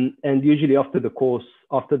 And usually after the course,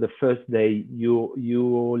 after the first day,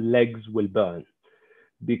 your legs will burn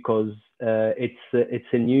because it's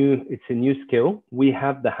a new skill. We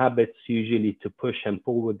have the habits usually to push and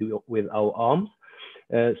pull with our arms.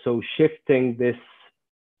 So shifting this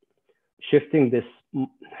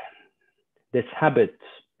habit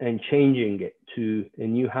and changing it to a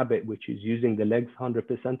new habit, which is using the legs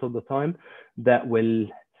 100% of the time,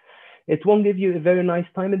 it won't give you a very nice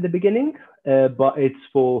time in the beginning, but it's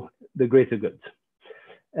for the greater good.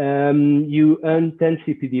 You earn 10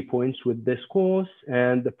 CPD points with this course,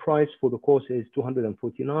 and the price for the course is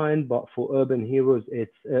 249. But for Urban Heroes,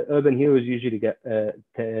 Urban Heroes usually get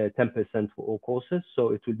 10% for all courses, so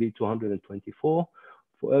it will be 224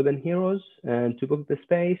 for Urban Heroes. And to book the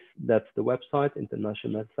space, that's the website,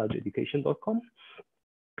 internationalmassageeducation.com.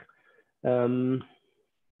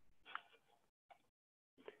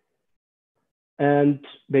 And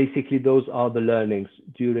basically, those are the learnings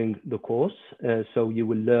during the course. So you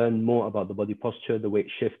will learn more about the body posture, the weight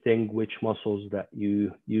shifting, which muscles that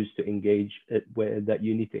you use to engage, that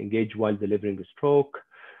you need to engage while delivering a stroke,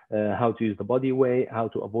 how to use the body weight, how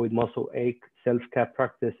to avoid muscle ache, self-care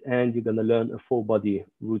practice, and you're going to learn a full body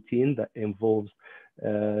routine that involves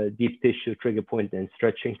deep tissue, trigger point, and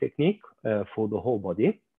stretching technique for the whole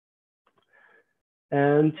body.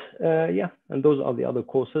 And yeah, and those are the other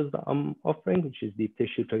courses that I'm offering, which is deep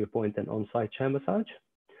tissue, trigger point, and on-site chair massage.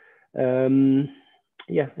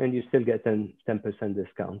 Yeah, and you still get 10%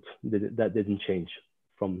 discount. That didn't change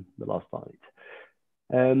from the last time.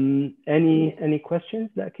 Any questions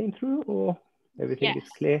that came through, or everything is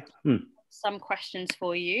clear? Some questions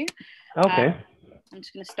for you. Okay. I'm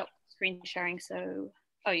just going to stop screen sharing. So,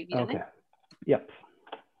 you've done it? Yep.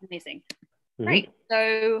 Amazing. Great.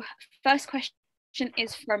 So, first question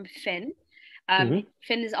is from Finn.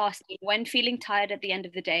 Finn is asking, when feeling tired at the end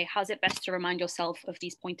of the day, how's it best to remind yourself of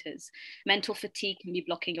these pointers? Mental fatigue can be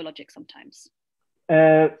blocking your logic sometimes.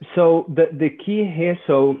 So the key here,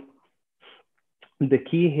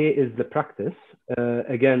 is the practice.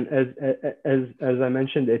 Again, as I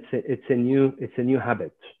mentioned, it's a new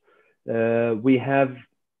habit. We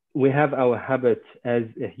have our habit as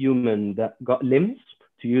a human that got limbs,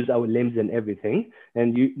 to use our limbs and everything.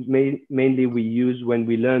 And mainly we use, when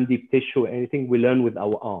we learn deep tissue or anything, we learn with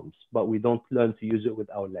our arms, but we don't learn to use it with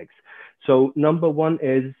our legs. So number one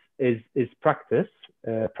is practice.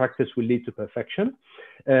 Practice will lead to perfection.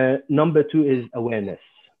 Number two is awareness.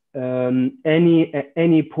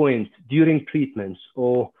 Any point during treatments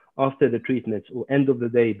or after the treatments or end of the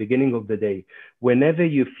day, beginning of the day, whenever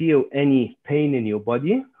you feel any pain in your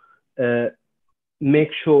body,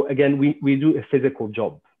 make sure, again, we do a physical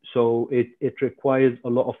job. So it requires a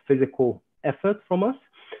lot of physical effort from us.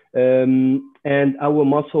 And our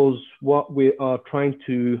muscles, what we are trying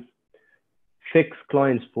to fix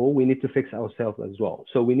clients for, we need to fix ourselves as well.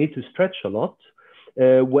 So we need to stretch a lot.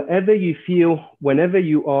 Wherever you feel, whenever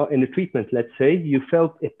you are in a treatment, let's say you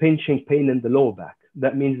felt a pinching pain in the lower back,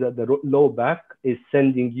 that means that the lower back is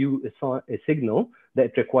sending you a signal that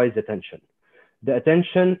it requires attention. The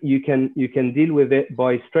attention, you can deal with it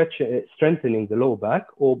by strengthening the lower back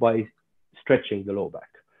or by stretching the lower back.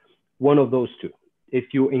 One of those two.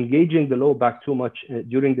 If you're engaging the lower back too much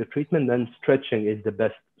during the treatment, then stretching is the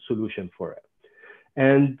best solution for it.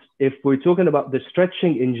 And if we're talking about the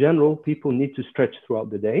stretching in general, people need to stretch throughout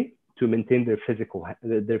the day to maintain their physical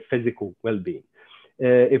well-being.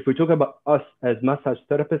 If we're talking about us as massage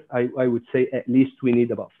therapists, I would say at least we need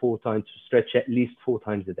about 4 times to stretch, at least 4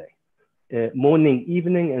 times a day. Morning,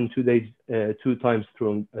 evening, and 2 days, 2 times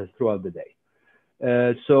throughout the day.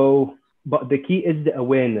 But the key is the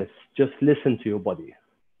awareness. Just listen to your body.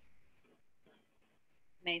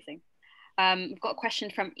 Amazing. We've got a question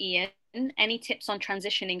from Ian. Any tips on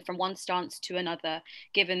transitioning from one stance to another,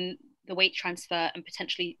 given the weight transfer and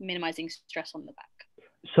potentially minimizing stress on the back?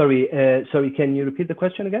 Sorry, can you repeat the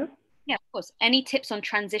question again? Yeah, of course. Any tips on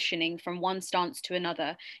transitioning from one stance to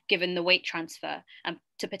another, given the weight transfer, and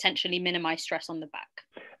to potentially minimize stress on the back?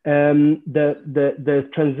 The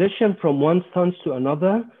transition from one stance to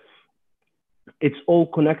another, it's all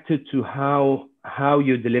connected to how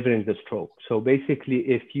you're delivering the stroke. So basically,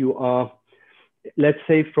 if you are, let's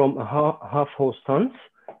say, from a half horse stance,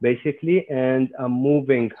 basically, and I'm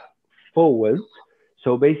moving forward,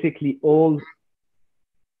 so basically all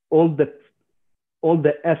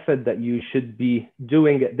the effort that you should be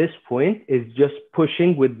doing at this point is just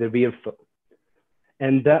pushing with the rear foot,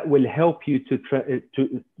 and that will help you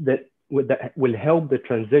that will help the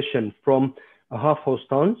transition from a half horse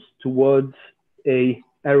stance towards a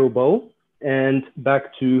arrow bow and back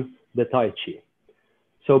to the Tai Chi.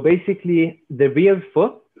 So basically, the rear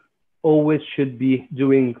foot always should be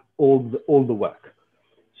doing all the work.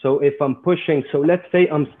 So if I'm pushing, so let's say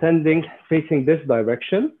I'm standing facing this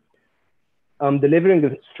direction, I'm delivering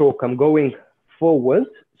a stroke, I'm going forward.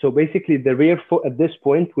 So basically the rear foot at this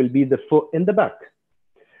point will be the foot in the back.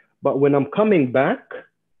 But when I'm coming back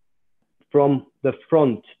from the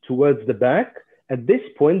front towards the back, at this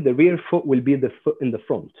point, the rear foot will be the foot in the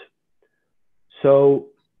front. So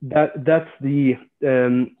that's the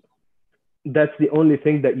only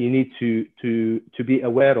thing that you need to be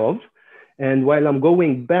aware of. And while I'm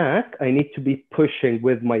going back, I need to be pushing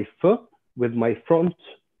with my foot, with my front,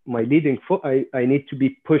 my leading foot. I need to be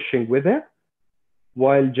pushing with it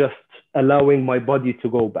while just allowing my body to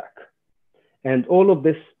go back. And all of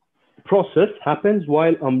this process happens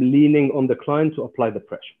while I'm leaning on the client to apply the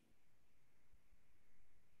pressure.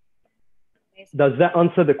 Does that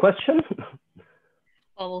answer the question?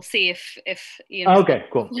 Well, we'll see if you know. Okay,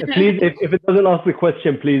 cool. Please, if it doesn't answer the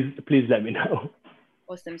question, please let me know.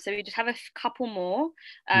 Awesome. So we just have a couple more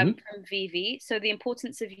from Vivi. So the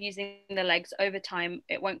importance of using the legs over time,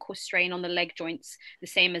 it won't cause strain on the leg joints the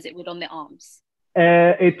same as it would on the arms.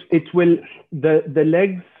 It will. The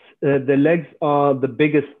legs are the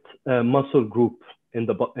biggest muscle group in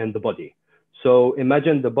the body. So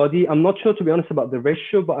imagine the body. I'm not sure, to be honest, about the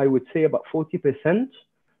ratio, but I would say about 40%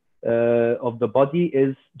 of the body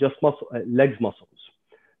is just legs muscles.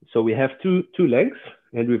 So we have two legs,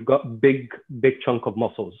 and we've got big chunk of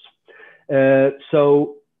muscles.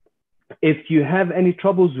 So if you have any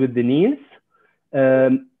troubles with the knees,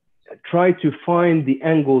 try to find the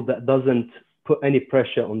angle that doesn't put any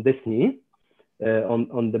pressure on this knee,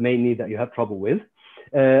 on the main knee that you have trouble with.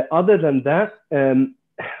 Other than that,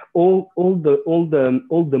 all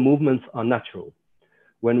the movements are natural.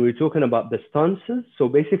 When we're talking about the stances, so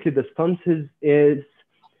basically the stances is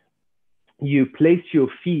you place your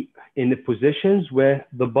feet in the positions where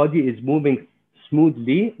the body is moving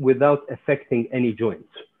smoothly without affecting any joints.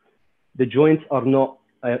 The joints are not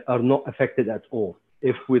affected at all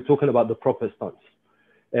if we're talking about the proper stance.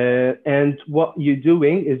 And what you're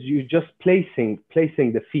doing is you're just placing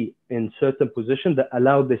the feet in certain positions that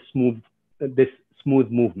allow this smooth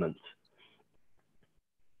movement.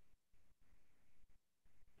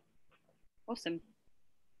 Awesome.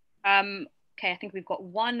 Okay, I think we've got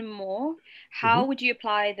one more. How would you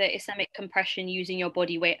apply the ischemic compression using your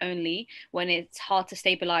body weight only when it's hard to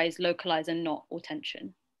stabilize, localize, and not all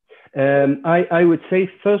tension? I would say,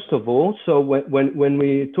 first of all, so when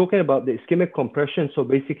we're talking about the ischemic compression, so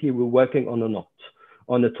basically we're working on a knot,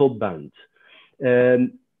 on a top band.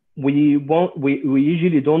 We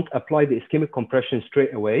usually don't apply the ischemic compression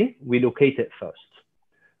straight away. We locate it first.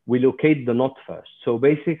 we locate the knot first. So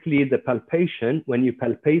basically the palpation, when you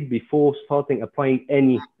palpate before starting applying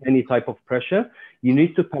any type of pressure, you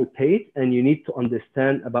need to palpate and you need to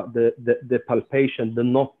understand about the palpation, the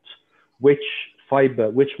knot, which fiber,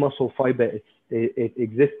 which muscle fiber it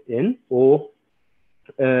exists in, or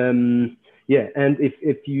yeah, and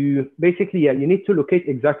if you basically, yeah, you need to locate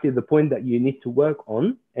exactly the point that you need to work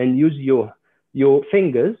on and use your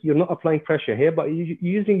fingers. You're not applying pressure here, but you're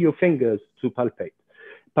using your fingers to palpate.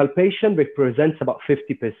 Palpation represents about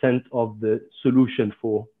 50% of the solution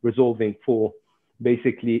for resolving, for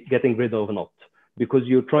basically getting rid of a knot, because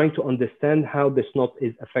you're trying to understand how this knot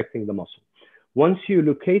is affecting the muscle. Once you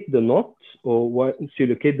locate the knot, or once you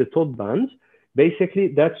locate the taut band, basically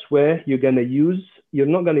that's where you're going to use, you're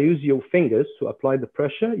not going to use your fingers to apply the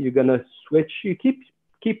pressure. You're going to switch, you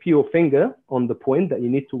keep your finger on the point that you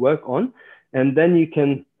need to work on, and then you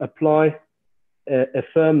can apply a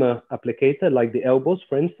firmer applicator like the elbows,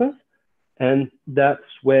 for instance, and that's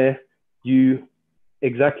where you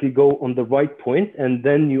exactly go on the right point, and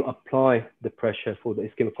then you apply the pressure for the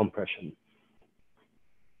ischemic compression.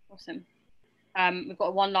 Awesome. We've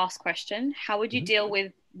got one last question. How would you deal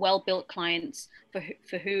with well-built clients for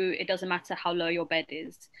who it doesn't matter how low your bed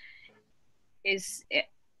is? Is it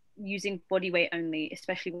using body weight only,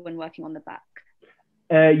 especially when working on the back?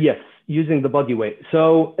 Yes, using the body weight.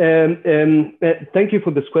 So thank you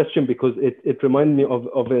for this question, because it reminded me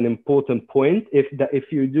of an important point. If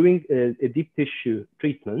you're doing a deep tissue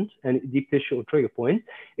treatment and deep tissue or trigger point,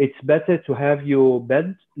 it's better to have your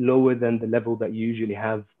bed lower than the level that you usually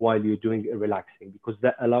have while you're doing a relaxing, because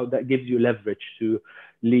that gives you leverage to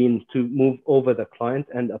lean, to move over the client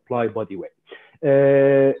and apply body weight.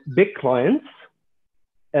 Big clients,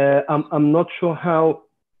 I'm not sure how.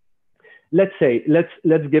 Let's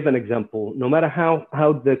give an example. No matter how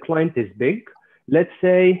the client is big, let's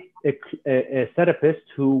say a therapist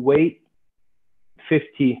who weighs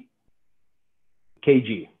 50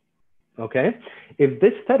 kg, okay? If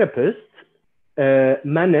this therapist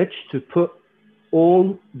managed to put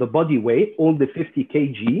all the body weight, all the 50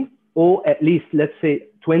 kg, or at least, let's say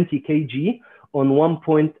 20 kg on one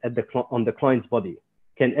point on the client's body,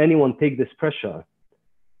 can anyone take this pressure?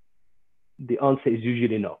 The answer is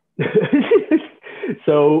usually no.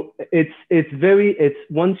 So it's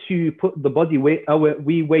once you put the body weight,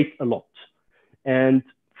 we weight a lot. And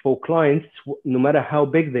for clients, no matter how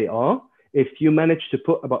big they are, if you manage to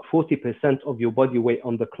put about 40% of your body weight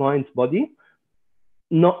on the client's body,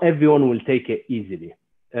 not everyone will take it easily.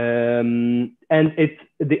 And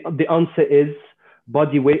the answer is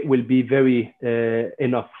body weight will be very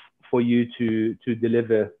enough for you to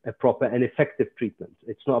deliver a proper and effective treatment.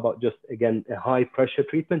 It's not about just, again, a high pressure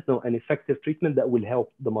treatment, no, an effective treatment that will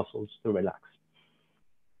help the muscles to relax.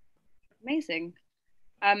 Amazing.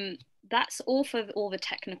 That's all for all the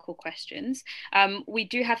technical questions. We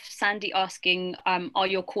do have Sandy asking, are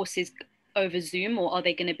your courses over Zoom or are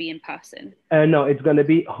they going to be in person? No,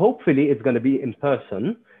 hopefully it's going to be in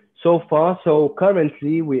person. So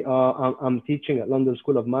currently I'm teaching at London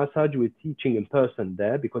School of Massage. We're teaching in person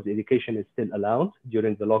there because education is still allowed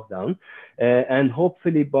during the lockdown. And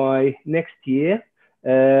hopefully by next year,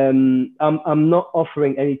 I'm not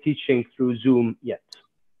offering any teaching through Zoom yet.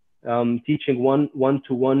 I'm teaching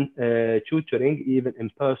one-to-one tutoring, even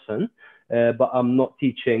in person, but I'm not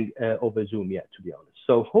teaching over Zoom yet, to be honest.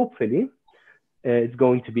 So hopefully it's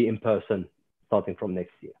going to be in person starting from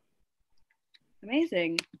next year.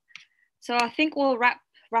 Amazing. So I think we'll wrap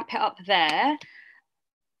it up there.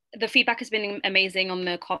 The feedback has been amazing on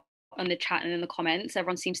the chat and in the comments.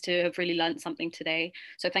 Everyone seems to have really learned something today.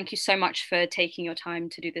 So thank you so much for taking your time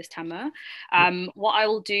to do this, Tamer. What I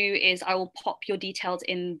will do is I will pop your details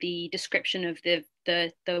in the description of the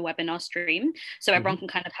webinar stream, so everyone can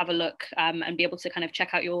kind of have a look and be able to kind of check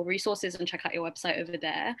out your resources and check out your website over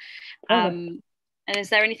there. And is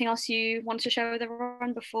there anything else you want to share with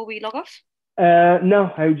everyone before we log off?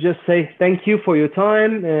 No, I would just say thank you for your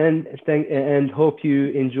time and hope you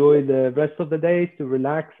enjoy the rest of the day to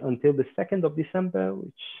relax until the 2nd of December,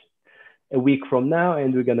 which a week from now,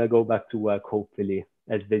 and we're going to go back to work, hopefully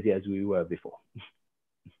as busy as we were before.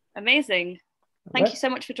 Amazing. Thank you so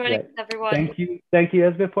much for joining us, everyone. Thank you,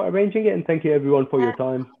 Esme, for arranging it, and thank you everyone for your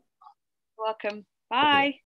time. Welcome. Bye.